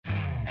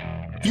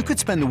You could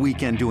spend the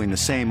weekend doing the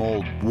same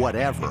old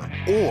whatever,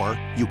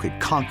 or you could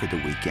conquer the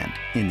weekend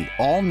in the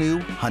all-new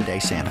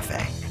Hyundai Santa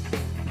Fe.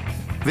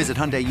 Visit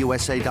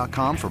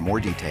HyundaiUSA.com for more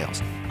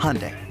details.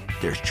 Hyundai,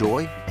 there's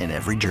joy in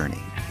every journey.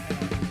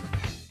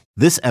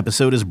 This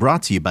episode is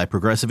brought to you by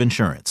Progressive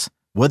Insurance.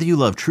 Whether you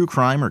love true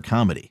crime or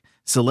comedy,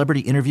 celebrity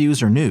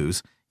interviews or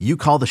news, you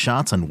call the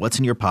shots on what's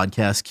in your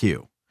podcast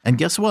queue. And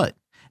guess what?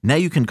 Now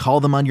you can call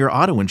them on your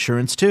auto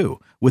insurance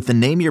too with the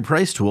Name Your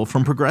Price tool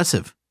from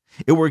Progressive.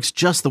 It works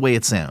just the way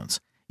it sounds.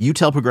 You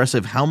tell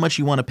Progressive how much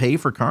you want to pay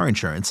for car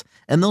insurance,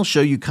 and they'll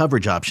show you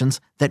coverage options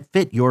that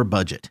fit your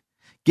budget.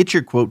 Get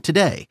your quote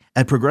today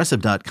at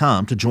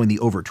Progressive.com to join the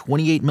over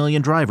 28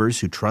 million drivers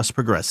who trust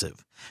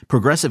Progressive.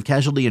 Progressive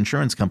Casualty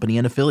Insurance Company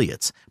and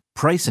Affiliates.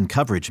 Price and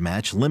coverage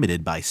match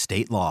limited by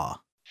state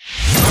law.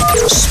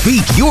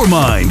 Speak your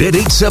mind at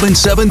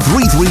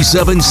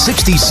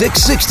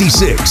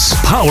 877-337-6666.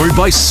 Powered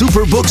by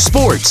Superbook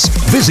Sports.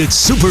 Visit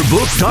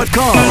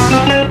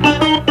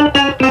superbook.com.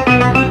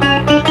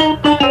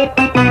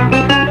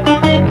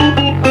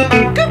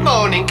 Good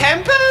morning,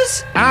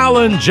 campers. Al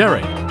and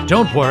Jerry.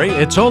 Don't worry,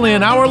 it's only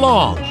an hour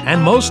long,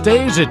 and most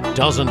days it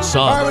doesn't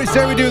suck. All right, we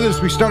say we do this.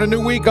 We start a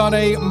new week on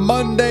a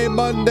Monday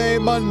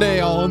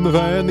on the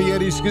Fan, the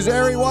Eddie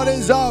Schizzeri. What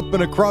is up?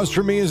 And across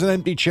from me is an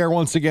empty chair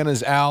once again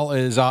as Al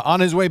is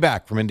on his way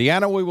back from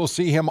Indiana. We will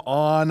see him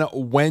on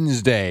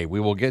Wednesday. We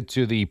will get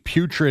to the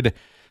putrid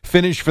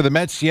finish for the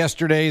Mets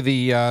yesterday.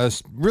 The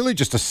really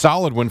just a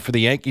solid win for the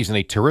Yankees and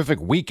a terrific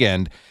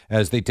weekend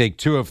as they take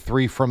 2 of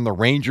 3 from the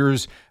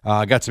Rangers.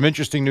 Got some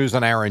interesting news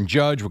on Aaron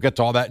Judge. We'll get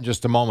to all that in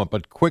just a moment.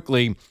 But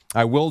quickly,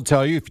 I will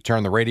tell you, if you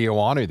turn the radio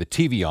on or the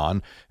TV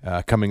on,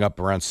 coming up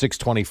around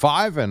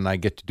 6:25, and I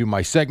get to do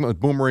my segment with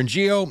Boomer and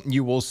Gio,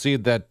 you will see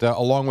that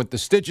along with the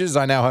stitches,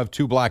 I now have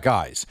 2 black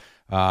eyes.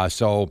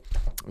 So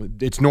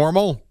it's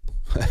normal.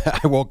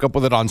 I woke up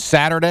with it on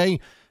Saturday.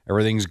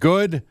 Everything's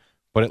good.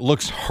 But it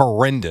looks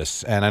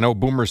horrendous. And I know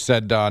Boomer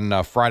said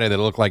on Friday that it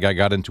looked like I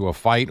got into a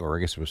fight, or I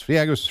guess it was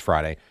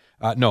Friday.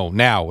 No,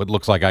 now it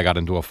looks like I got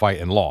into a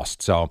fight and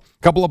lost. So a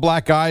couple of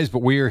black guys,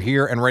 but we are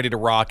here and ready to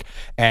rock.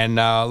 And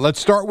let's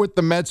start with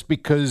the Mets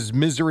because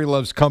misery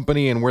loves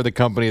company, and we're the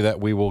company that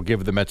we will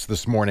give the Mets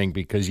this morning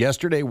because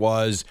yesterday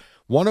was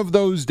one of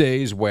those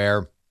days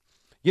where,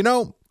 you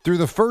know, through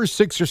the first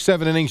 6 or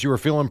 7 innings, you were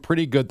feeling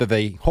pretty good that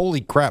they,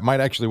 holy crap,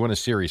 might actually win a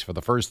series for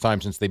the first time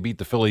since they beat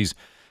the Phillies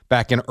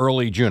back in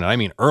early June. And I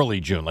mean early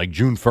June, like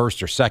June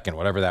 1st or 2nd,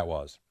 whatever that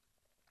was.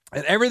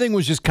 And everything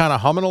was just kind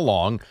of humming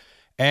along.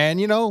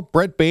 And, you know,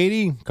 Brett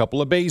Beatty, a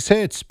couple of base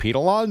hits. Pete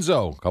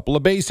Alonso, a couple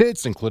of base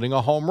hits, including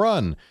a home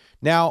run.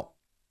 Now,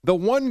 the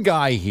one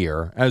guy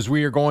here, as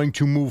we are going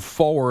to move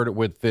forward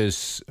with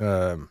this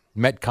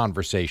Met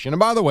conversation, and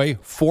by the way,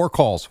 4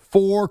 calls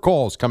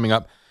coming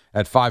up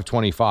at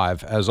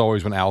 5:25, as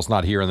always when Al's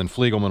not here, and then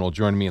Fliegelman will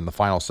join me in the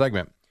final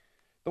segment.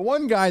 The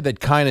one guy that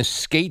kind of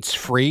skates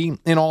free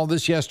in all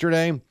this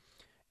yesterday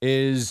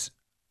is,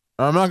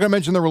 I'm not going to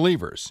mention the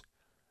relievers.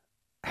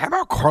 How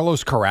about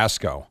Carlos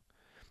Carrasco?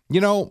 You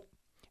know,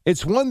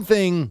 it's one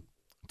thing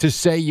to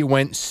say you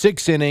went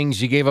 6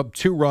 innings, you gave up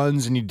 2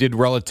 runs, and you did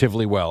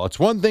relatively well. It's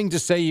one thing to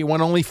say you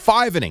went only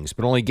 5 innings,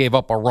 but only gave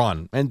up a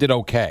run and did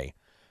okay.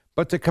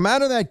 But to come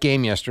out of that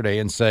game yesterday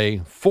and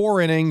say 4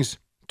 innings,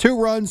 2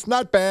 runs,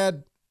 not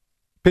bad.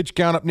 Pitch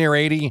count up near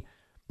 80,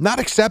 not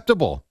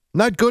acceptable,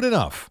 not good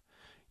enough.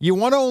 You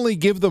want to only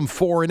give them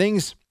 4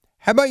 innings?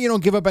 How about you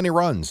don't give up any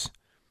runs?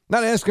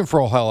 Not asking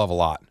for a hell of a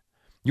lot.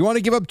 You want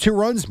to give up 2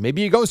 runs?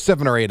 Maybe you go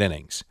 7 or 8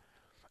 innings.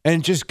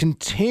 And it just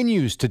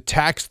continues to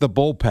tax the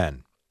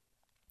bullpen.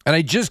 And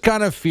I just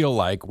kind of feel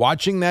like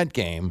watching that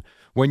game,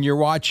 when you're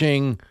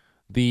watching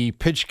the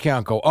pitch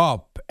count go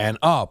up and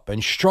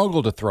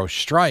struggle to throw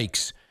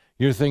strikes,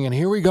 you're thinking,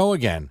 here we go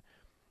again.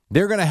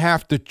 They're going to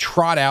have to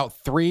trot out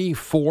 3,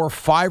 4,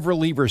 5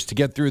 relievers to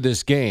get through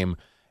this game.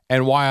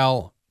 And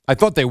while I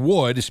thought they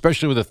would,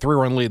 especially with a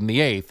 3-run lead in the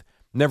 8th.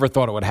 Never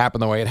thought it would happen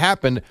the way it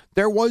happened.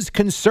 There was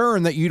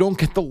concern that you don't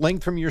get the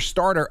length from your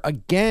starter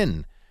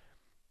again.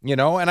 You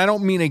know, and I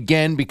don't mean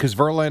again because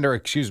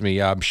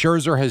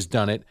Scherzer has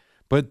done it.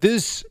 But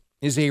this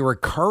is a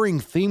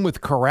recurring theme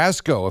with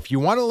Carrasco. If you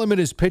want to limit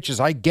his pitches,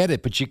 I get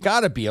it. But you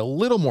got to be a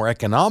little more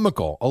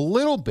economical, a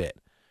little bit.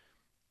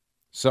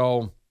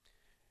 So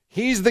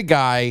he's the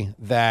guy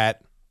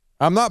that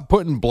I'm not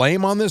putting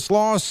blame on this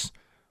loss,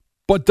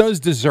 but does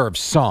deserve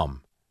some.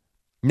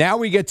 Now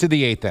we get to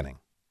the 8th inning.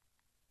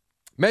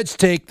 Mets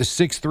take the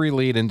 6-3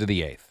 lead into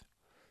the 8th.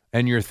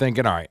 And you're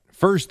thinking, all right,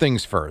 first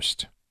things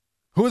first.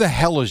 Who the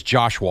hell is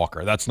Josh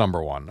Walker? That's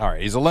number one. All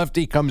right, he's a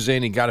lefty, comes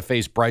in, he got to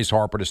face Bryce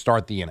Harper to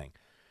start the inning.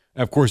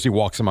 And of course, he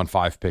walks him on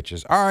 5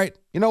 pitches. All right,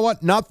 you know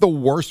what? Not the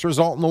worst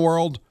result in the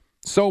world.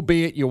 So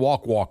be it, you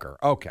walk Walker.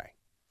 Okay.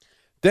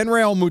 Then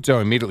Real Muto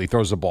immediately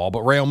throws the ball,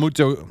 but Real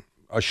Muto,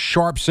 a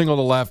sharp single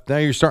to left. Now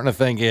you're starting to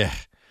think,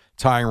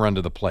 tying run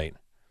to the plate.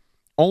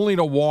 Only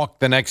to walk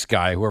the next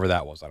guy, whoever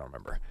that was, I don't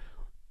remember.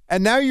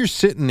 And now you're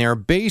sitting there,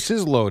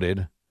 bases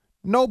loaded,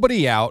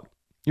 nobody out.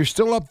 You're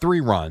still up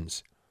 3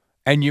 runs.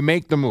 and you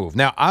make the move.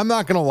 Now, I'm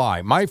not going to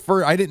lie.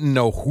 I didn't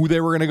know who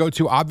they were going to go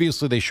to.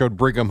 Obviously, they showed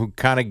Brigham, who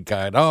kind of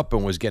got up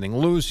and was getting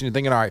loose, and you're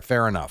thinking, all right,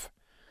 fair enough.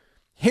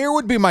 Here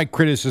would be my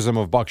criticism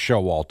of Buck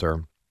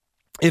Showalter,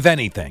 if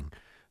anything,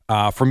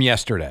 from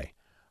yesterday.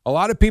 A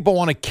lot of people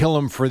want to kill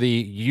him for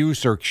the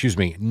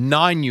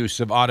non-use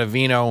of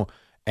Ottavino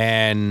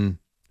and,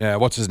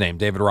 what's his name,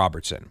 David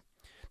Robertson.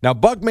 Now,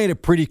 Buck made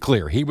it pretty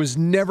clear. He was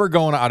never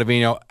going to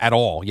Ottavino at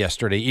all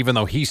yesterday, even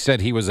though he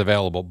said he was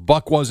available.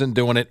 Buck wasn't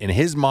doing it. In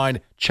his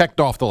mind, checked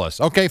off the list.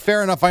 Okay,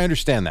 fair enough. I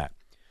understand that.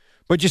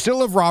 But you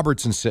still have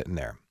Robertson sitting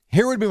there.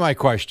 Here would be my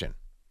question.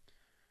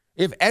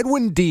 If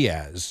Edwin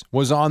Diaz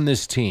was on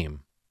this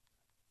team,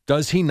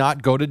 does he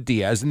not go to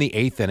Diaz in the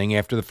 8th inning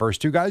after the first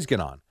two guys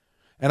get on?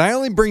 And I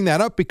only bring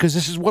that up because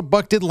this is what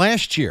Buck did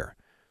last year.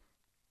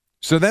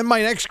 So then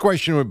my next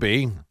question would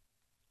be,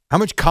 how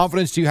much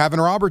confidence do you have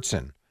in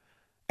Robertson?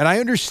 And I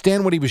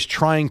understand what he was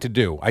trying to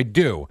do. I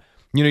do.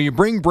 You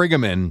bring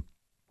Brigham in,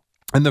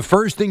 and the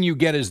first thing you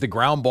get is the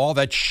ground ball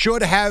that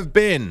should have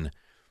been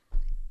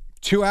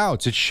 2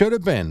 outs. It should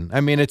have been.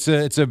 I mean, it's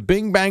a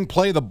bing bang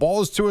play. The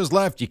ball is to his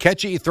left. You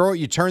catch it, you throw it,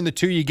 you turn the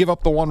 2, you give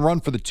up the 1 run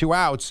for the 2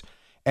 outs.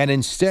 And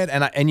instead,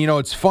 and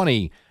it's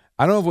funny.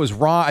 I don't know if it was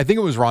Ron. I think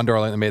it was Ron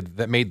Darling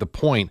that made the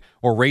point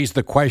or raised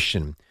the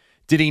question.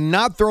 Did he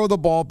not throw the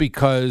ball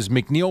because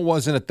McNeil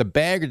wasn't at the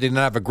bag, or did he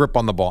not have a grip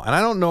on the ball? And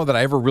I don't know that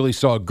I ever really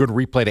saw a good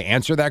replay to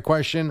answer that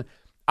question.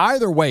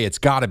 Either way, it's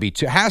got to be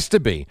 2. It has to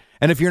be.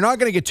 And if you're not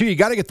going to get 2, you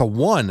got to get the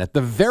 1 at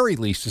the very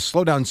least to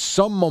slow down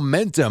some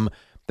momentum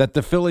that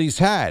the Phillies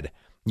had.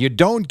 You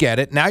don't get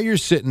it. Now you're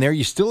sitting there.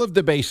 You still have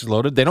the bases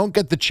loaded. They don't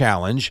get the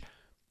challenge.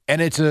 And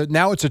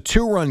now it's a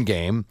 2-run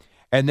game.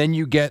 And then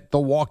you get the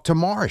walk to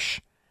Marsh.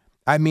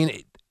 I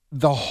mean,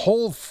 the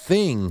whole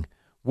thing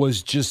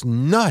was just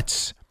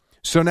nuts.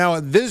 So now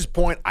at this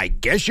point, I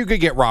guess you could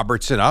get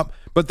Robertson up,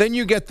 but then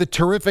you get the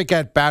terrific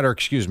at-bat,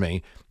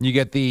 you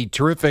get the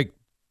terrific,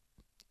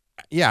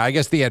 the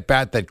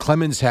at-bat that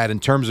Clemens had in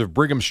terms of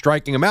Brigham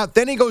striking him out.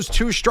 Then he goes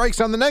 2 strikes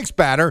on the next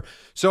batter.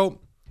 So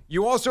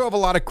you also have a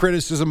lot of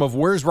criticism of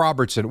where's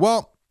Robertson?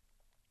 Well,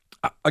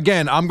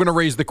 again, I'm going to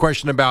raise the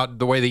question about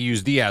the way they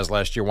used Diaz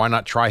last year. Why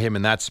not try him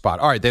in that spot?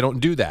 All right, they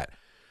don't do that.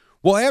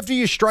 Well, after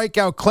you strike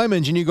out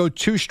Clemens and you go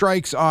 2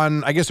 strikes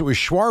on, I guess it was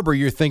Schwarber,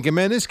 you're thinking,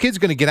 man, this kid's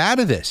going to get out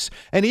of this.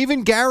 And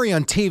even Gary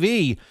on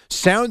TV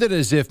sounded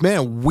as if,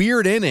 man,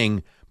 weird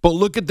inning, but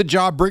look at the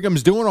job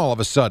Brigham's doing all of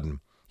a sudden.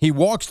 He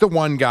walks the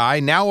 1 guy.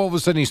 Now all of a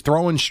sudden he's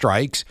throwing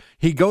strikes.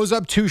 He goes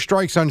up 2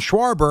 strikes on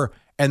Schwarber,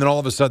 and then all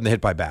of a sudden the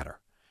hit by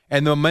batter.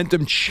 And the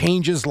momentum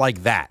changes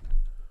like that.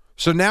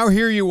 So now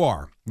here you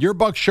are. You're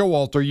Buck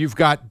Showalter. You've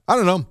got,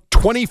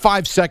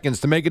 25 seconds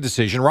to make a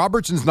decision.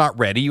 Robertson's not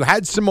ready. You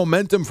had some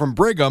momentum from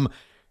Brigham,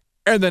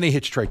 and then he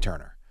hits Trey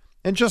Turner.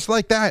 And just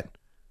like that,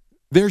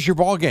 there's your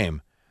ball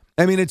game.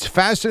 I mean, it's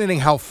fascinating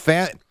how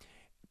fast,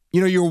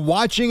 you're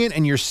watching it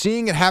and you're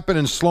seeing it happen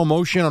in slow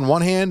motion on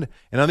one hand,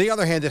 and on the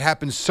other hand, it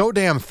happens so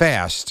damn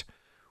fast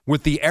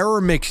with the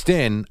error mixed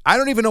in. I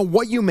don't even know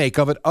what you make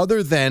of it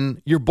other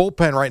than your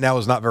bullpen right now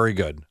is not very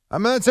good. I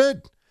mean, that's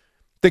it.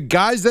 The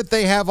guys that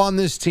they have on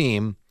this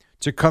team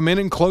to come in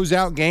and close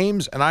out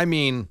games, and I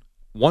mean,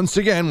 once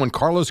again, when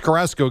Carlos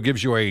Carrasco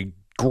gives you a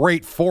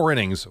great 4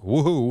 innings,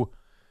 woohoo,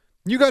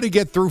 you got to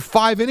get through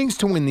 5 innings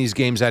to win these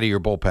games out of your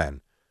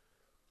bullpen.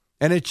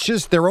 And it's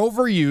just, they're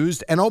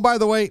overused. And oh, by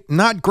the way,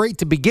 not great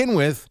to begin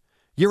with.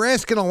 You're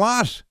asking a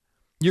lot.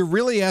 You're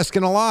really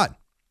asking a lot.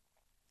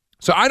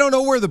 So I don't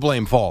know where the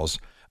blame falls.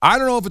 I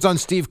don't know if it's on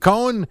Steve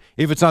Cohen,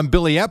 if it's on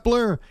Billy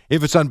Epler,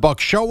 if it's on Buck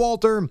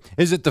Showalter.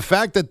 Is it the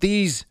fact that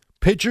these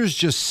pitchers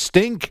just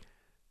stink?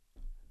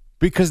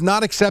 Because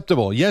not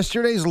acceptable.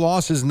 Yesterday's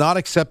loss is not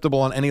acceptable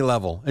on any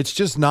level. It's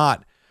just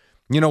not.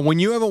 When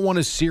you haven't won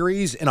a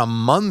series in a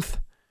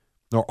month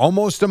or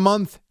almost a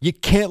month, you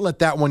can't let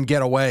that one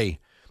get away.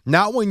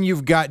 Not when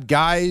you've got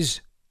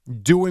guys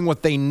doing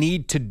what they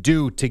need to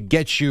do to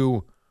get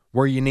you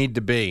where you need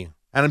to be.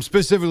 And I'm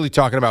specifically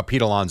talking about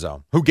Pete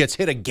Alonso, who gets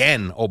hit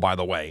again, oh, by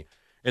the way,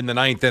 in the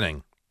 9th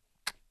inning.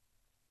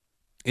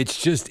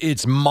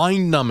 It's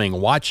mind-numbing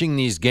watching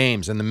these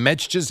games. And the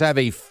Mets just have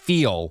a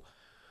feel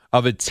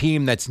of a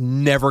team that's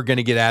never going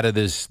to get out of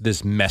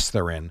this mess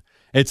they're in.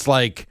 It's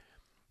like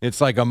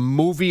a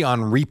movie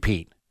on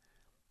repeat.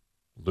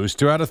 Lose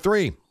 2 out of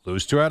 3.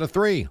 Lose 2 out of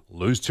 3.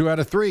 Lose 2 out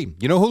of 3.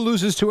 You know who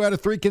loses 2 out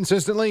of 3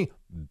 consistently?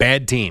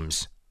 Bad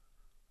teams.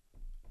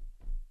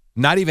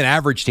 Not even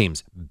average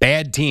teams.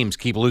 Bad teams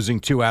keep losing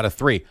 2 out of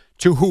 3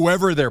 to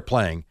whoever they're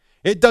playing.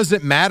 It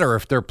doesn't matter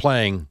if they're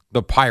playing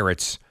the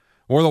Pirates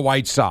or the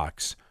White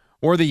Sox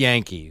or the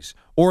Yankees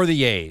or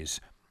the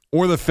A's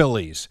or the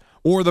Phillies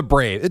or the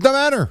Braves. It doesn't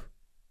matter.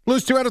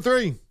 Lose 2 out of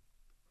 3.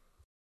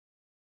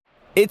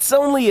 It's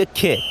only a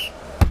kick.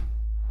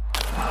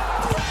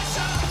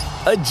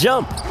 A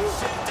jump.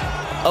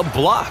 A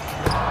block.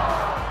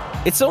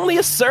 It's only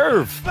a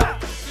serve.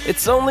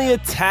 It's only a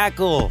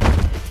tackle.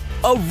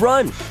 A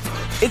run.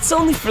 It's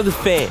only for the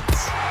fans.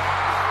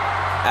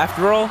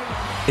 After all,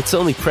 it's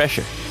only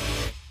pressure.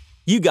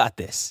 You got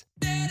this.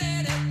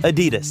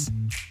 Adidas.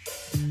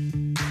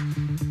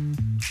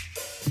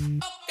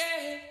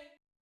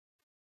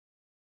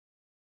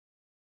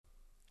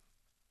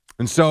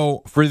 And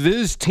so for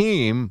this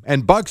team,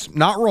 and Buck's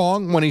not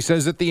wrong when he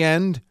says at the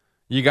end,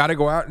 you got to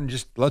go out and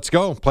just let's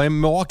go. Play in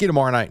Milwaukee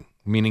tomorrow night,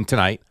 meaning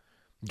tonight.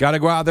 Got to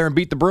go out there and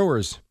beat the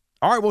Brewers.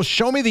 All right, well,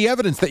 show me the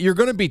evidence that you're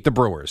going to beat the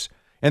Brewers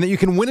and that you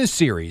can win a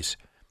series.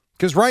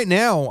 Because right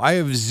now, I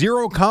have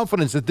zero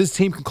confidence that this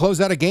team can close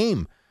out a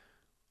game.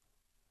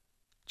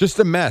 Just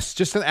a mess,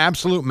 just an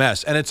absolute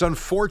mess. And it's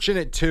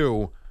unfortunate,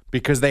 too,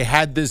 because they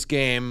had this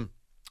game,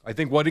 I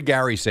think, what did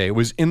Gary say? It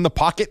was in the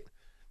pocket,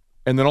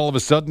 and then all of a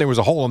sudden there was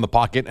a hole in the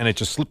pocket, and it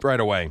just slipped right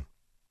away.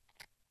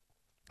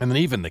 And then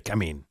even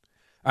and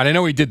I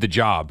know he did the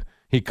job.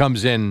 He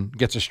comes in,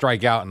 gets a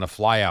strikeout and a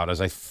flyout, as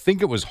I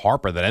think it was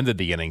Harper that ended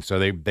the inning, so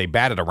they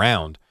batted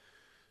around.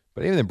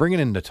 But even bringing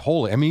in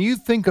Natoli, I mean, you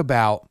think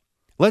about,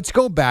 let's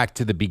go back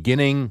to the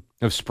beginning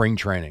of spring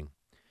training.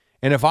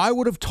 And if I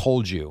would have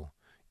told you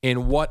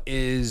in what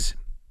is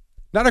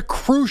not a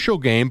crucial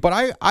game,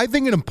 but I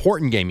think an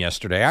important game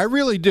yesterday, I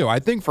really do. I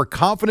think for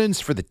confidence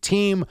for the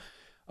team,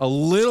 a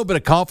little bit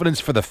of confidence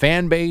for the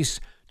fan base,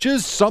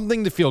 just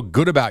something to feel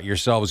good about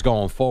yourselves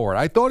going forward.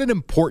 I thought an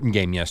important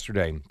game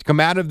yesterday to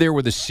come out of there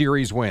with a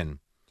series win.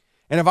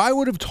 And if I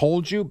would have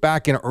told you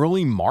back in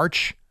early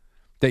March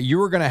that you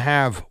were going to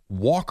have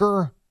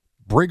Walker,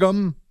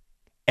 Brigham,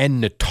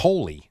 and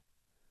Natoli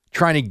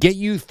trying to get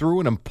you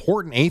through an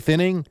important eighth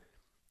inning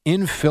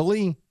in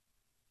Philly,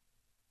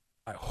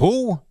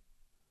 who?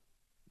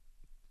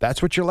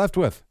 That's what you're left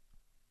with.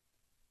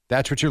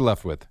 That's what you're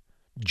left with.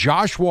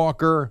 Josh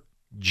Walker,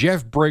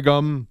 Jeff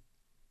Brigham,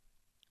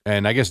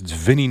 and I guess it's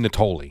Vinny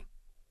Natoli.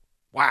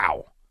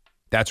 Wow.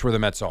 That's where the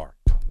Mets are.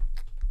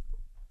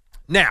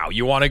 Now,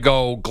 you want to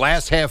go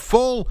glass half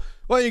full?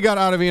 Well, you got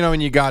Ottavino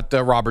and you got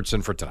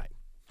Robertson for tonight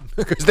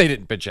because they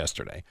didn't pitch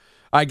yesterday.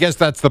 I guess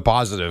that's the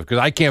positive because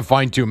I can't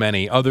find too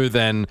many other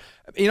than,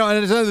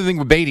 and it's another thing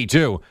with Beatty,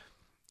 too.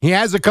 He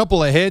has a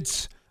couple of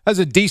hits, has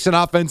a decent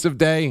offensive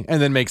day,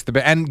 and then makes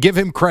and give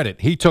him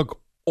credit. He took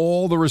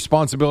all the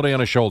responsibility on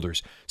his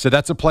shoulders. So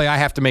that's a play I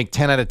have to make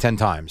 10 out of 10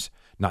 times.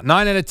 Not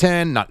 9 out of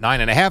 10, not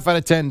 9.5 out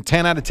of 10,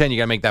 10 out of 10, you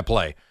got to make that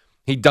play.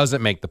 He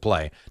doesn't make the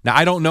play. Now,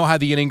 I don't know how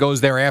the inning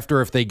goes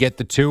thereafter if they get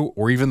the 2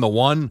 or even the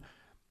 1,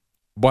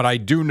 but I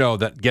do know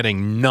that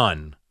getting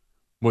none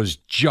was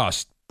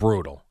just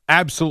brutal.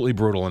 Absolutely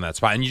brutal in that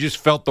spot. And you just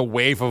felt the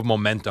wave of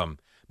momentum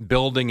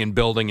building and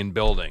building and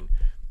building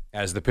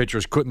as the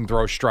pitchers couldn't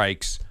throw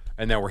strikes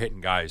and then we're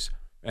hitting guys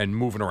and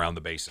moving around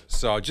the bases.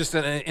 So just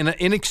an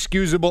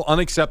inexcusable,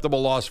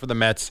 unacceptable loss for the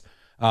Mets.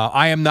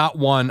 I am not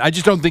one. I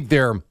just don't think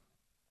they're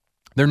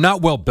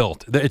not well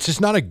built. It's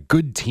just not a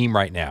good team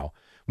right now.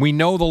 We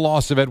know the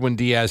loss of Edwin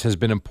Diaz has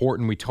been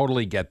important. We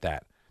totally get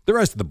that. The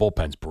rest of the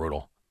bullpen's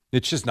brutal.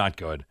 It's just not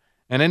good.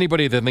 And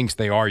anybody that thinks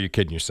they are, you're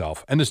kidding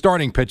yourself. And the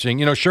starting pitching,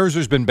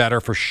 Scherzer's been better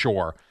for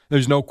sure.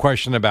 There's no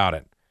question about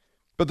it.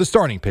 But the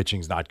starting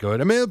pitching's not good.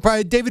 I mean,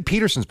 David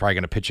Peterson's probably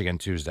going to pitch again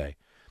Tuesday.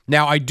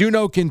 Now, I do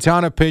know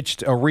Quintana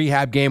pitched a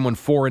rehab game on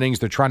 4 innings.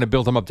 They're trying to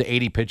build him up to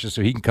 80 pitches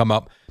so he can come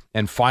up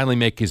and finally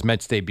make his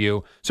Mets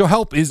debut. So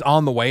help is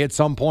on the way at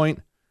some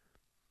point.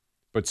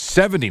 But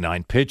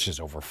 79 pitches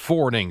over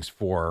 4 innings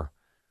for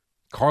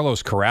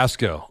Carlos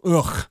Carrasco.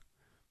 Ugh,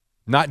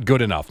 not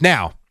good enough.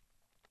 Now,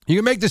 you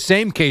can make the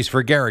same case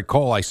for Garrett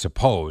Cole, I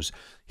suppose.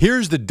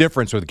 Here's the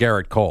difference with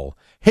Garrett Cole.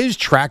 His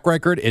track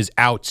record is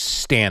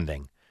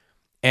outstanding.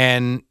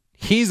 And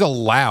he's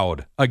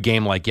allowed a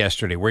game like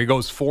yesterday where he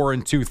goes 4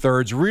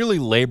 2/3, really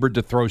labored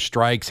to throw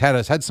strikes,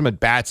 had some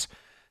at-bats,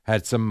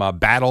 had some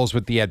battles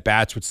with the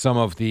at-bats with some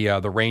of the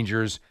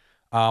Rangers.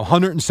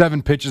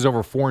 107 pitches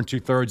over 4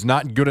 2/3,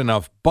 not good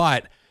enough,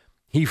 but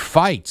he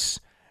fights,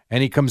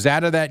 and he comes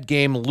out of that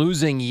game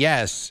losing,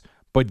 yes,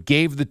 but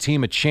gave the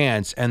team a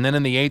chance. And then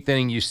in the 8th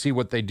inning, you see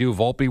what they do.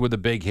 Volpe with a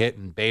big hit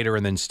and Bader,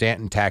 and then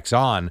Stanton tacks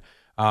on.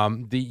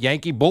 The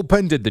Yankee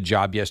bullpen did the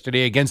job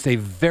yesterday against a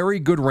very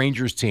good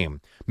Rangers team.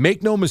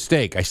 Make no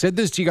mistake, I said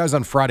this to you guys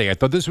on Friday. I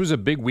thought this was a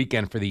big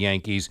weekend for the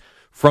Yankees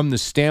from the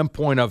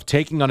standpoint of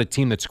taking on a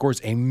team that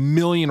scores 1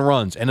 million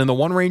runs. And in the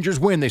one Rangers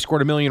win, they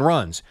scored 1 million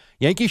runs.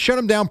 Yankees shut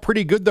them down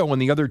pretty good, though, in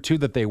the other 2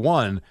 that they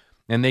won.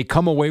 And they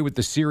come away with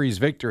the series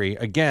victory,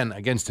 again,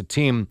 against a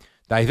team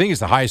that I think is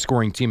the highest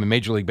scoring team in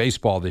Major League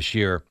Baseball this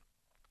year.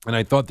 And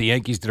I thought the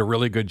Yankees did a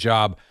really good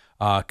job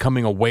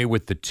coming away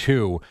with the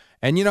 2.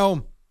 And,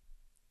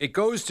 it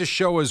goes to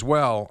show as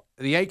well,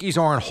 the Yankees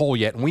aren't whole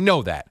yet, and we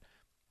know that.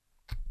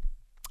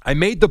 I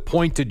made the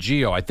point to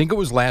Gio, I think it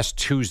was last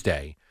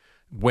Tuesday,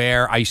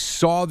 where I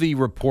saw the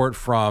report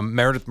from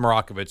Meredith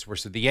Marakovitz where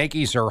said the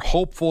Yankees are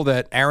hopeful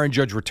that Aaron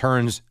Judge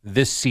returns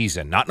this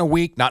season. Not in a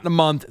week, not in a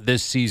month,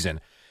 this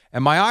season.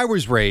 And my eye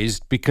was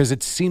raised because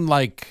it seemed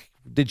like,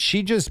 did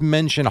she just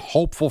mention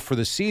hopeful for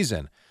the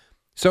season?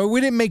 So we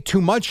didn't make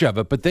too much of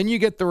it, but then you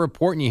get the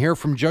report and you hear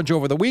from Judge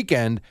over the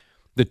weekend,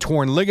 the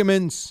torn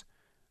ligaments,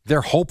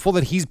 they're hopeful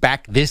that he's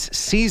back this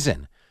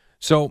season.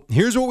 So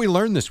here's what we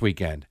learned this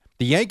weekend.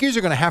 The Yankees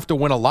are going to have to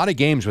win a lot of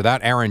games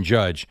without Aaron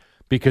Judge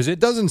because it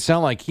doesn't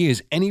sound like he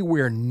is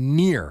anywhere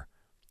near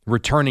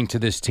returning to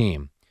this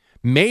team.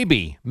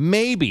 Maybe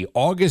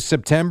August,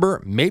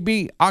 September,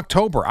 maybe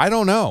October. I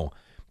don't know.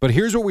 But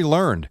here's what we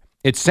learned.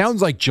 It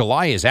sounds like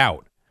July is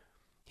out.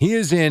 He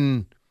is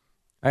in,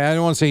 I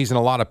don't want to say he's in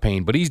a lot of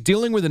pain, but he's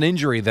dealing with an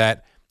injury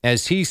that,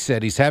 as he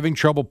said, he's having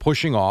trouble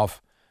pushing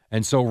off.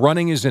 And so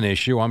running is an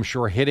issue. I'm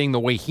sure hitting the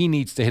way he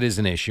needs to hit is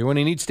an issue, and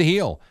he needs to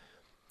heal.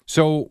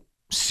 So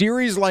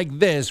series like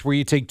this, where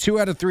you take 2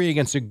 out of 3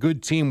 against a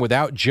good team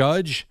without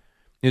Judge,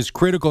 is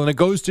critical. And it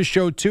goes to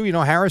show, too,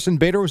 Harrison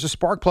Bader was a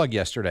spark plug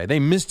yesterday. They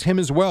missed him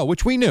as well,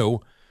 which we knew.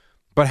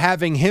 But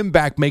having him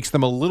back makes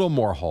them a little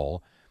more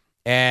whole.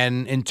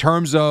 And in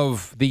terms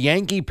of the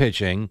Yankee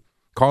pitching,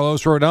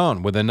 Carlos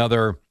Rodon with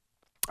another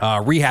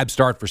rehab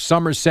start for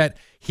Somerset.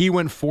 He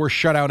went 4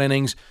 shutout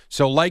innings.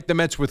 So like the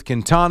Mets with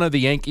Quintana, the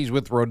Yankees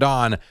with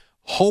Rodon,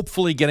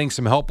 hopefully getting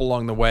some help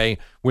along the way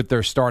with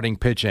their starting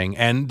pitching.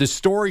 And the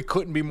story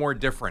couldn't be more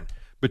different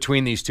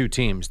between these two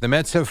teams. The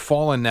Mets have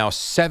fallen now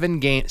 7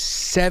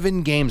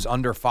 games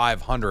under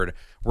 500,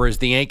 whereas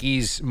the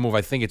Yankees move,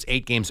 I think it's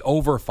 8 games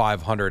over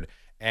 500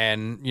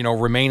 and,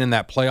 remain in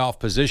that playoff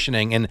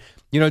positioning. And,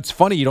 it's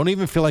funny. You don't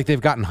even feel like they've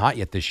gotten hot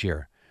yet this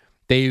year.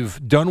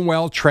 They've done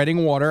well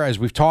treading water, as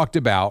we've talked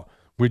about,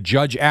 with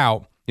Judge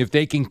out. If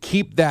they can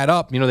keep that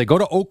up, they go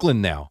to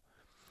Oakland now.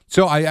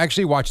 So I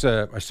actually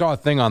I saw a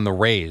thing on the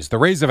Rays. The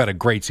Rays have had a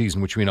great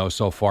season, which we know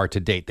so far to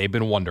date. They've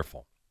been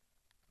wonderful.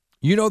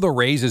 The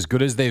Rays, as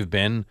good as they've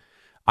been,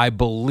 I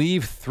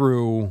believe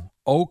through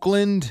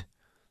Oakland,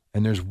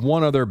 and there's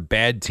one other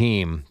bad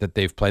team that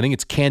they've played. I think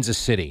it's Kansas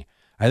City.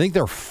 I think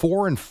they're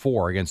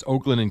 4-4 against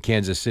Oakland and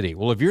Kansas City.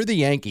 Well, if you're the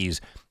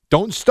Yankees,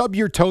 don't stub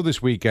your toe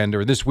this weekend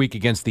or this week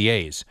against the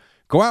A's.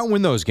 Go out and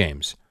win those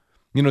games.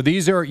 You're not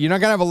going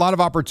to have a lot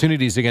of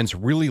opportunities against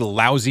really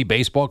lousy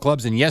baseball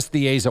clubs. And yes,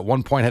 the A's at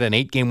one point had an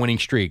 8-game winning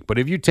streak. But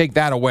if you take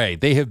that away,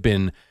 they have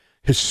been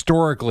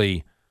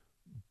historically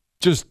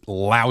just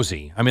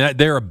lousy. I mean,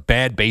 they're a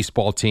bad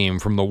baseball team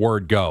from the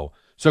word go.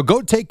 So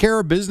go take care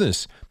of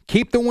business.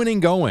 Keep the winning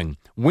going.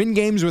 Win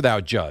games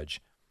without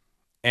Judge.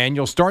 And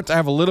you'll start to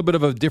have a little bit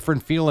of a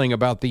different feeling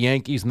about the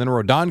Yankees. And then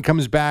Rodon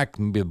comes back,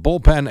 the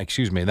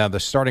bullpen, now the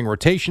starting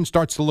rotation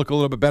starts to look a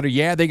little bit better.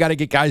 Yeah, they got to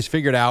get guys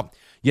figured out.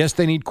 Yes,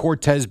 they need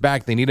Cortez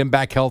back. They need him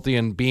back healthy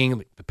and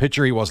being the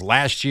pitcher he was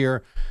last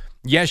year.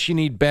 Yes, you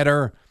need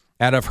better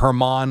out of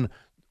Herman.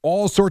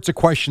 All sorts of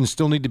questions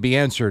still need to be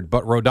answered,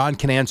 but Rodon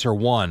can answer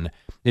one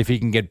if he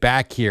can get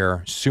back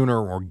here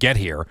sooner or get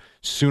here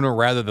sooner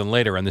rather than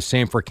later. And the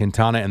same for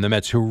Quintana and the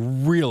Mets, who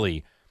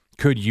really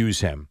could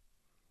use him,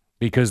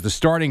 because the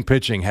starting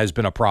pitching has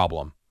been a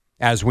problem,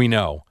 as we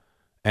know.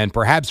 And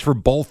perhaps for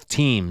both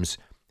teams,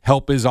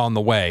 help is on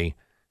the way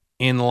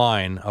in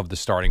line of the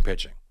starting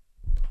pitching.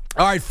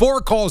 All right,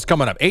 4 calls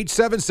coming up.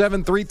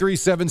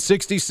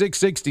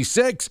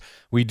 877-337-6666.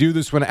 We do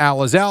this when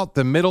Al is out.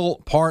 The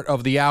middle part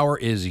of the hour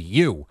is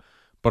you,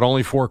 but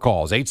only 4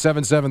 calls.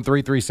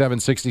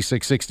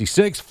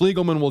 877-337-6666.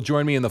 Fliegelman will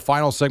join me in the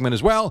final segment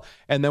as well.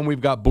 And then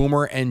we've got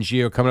Boomer and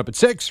Gio coming up at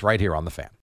 6 right here on The Fan.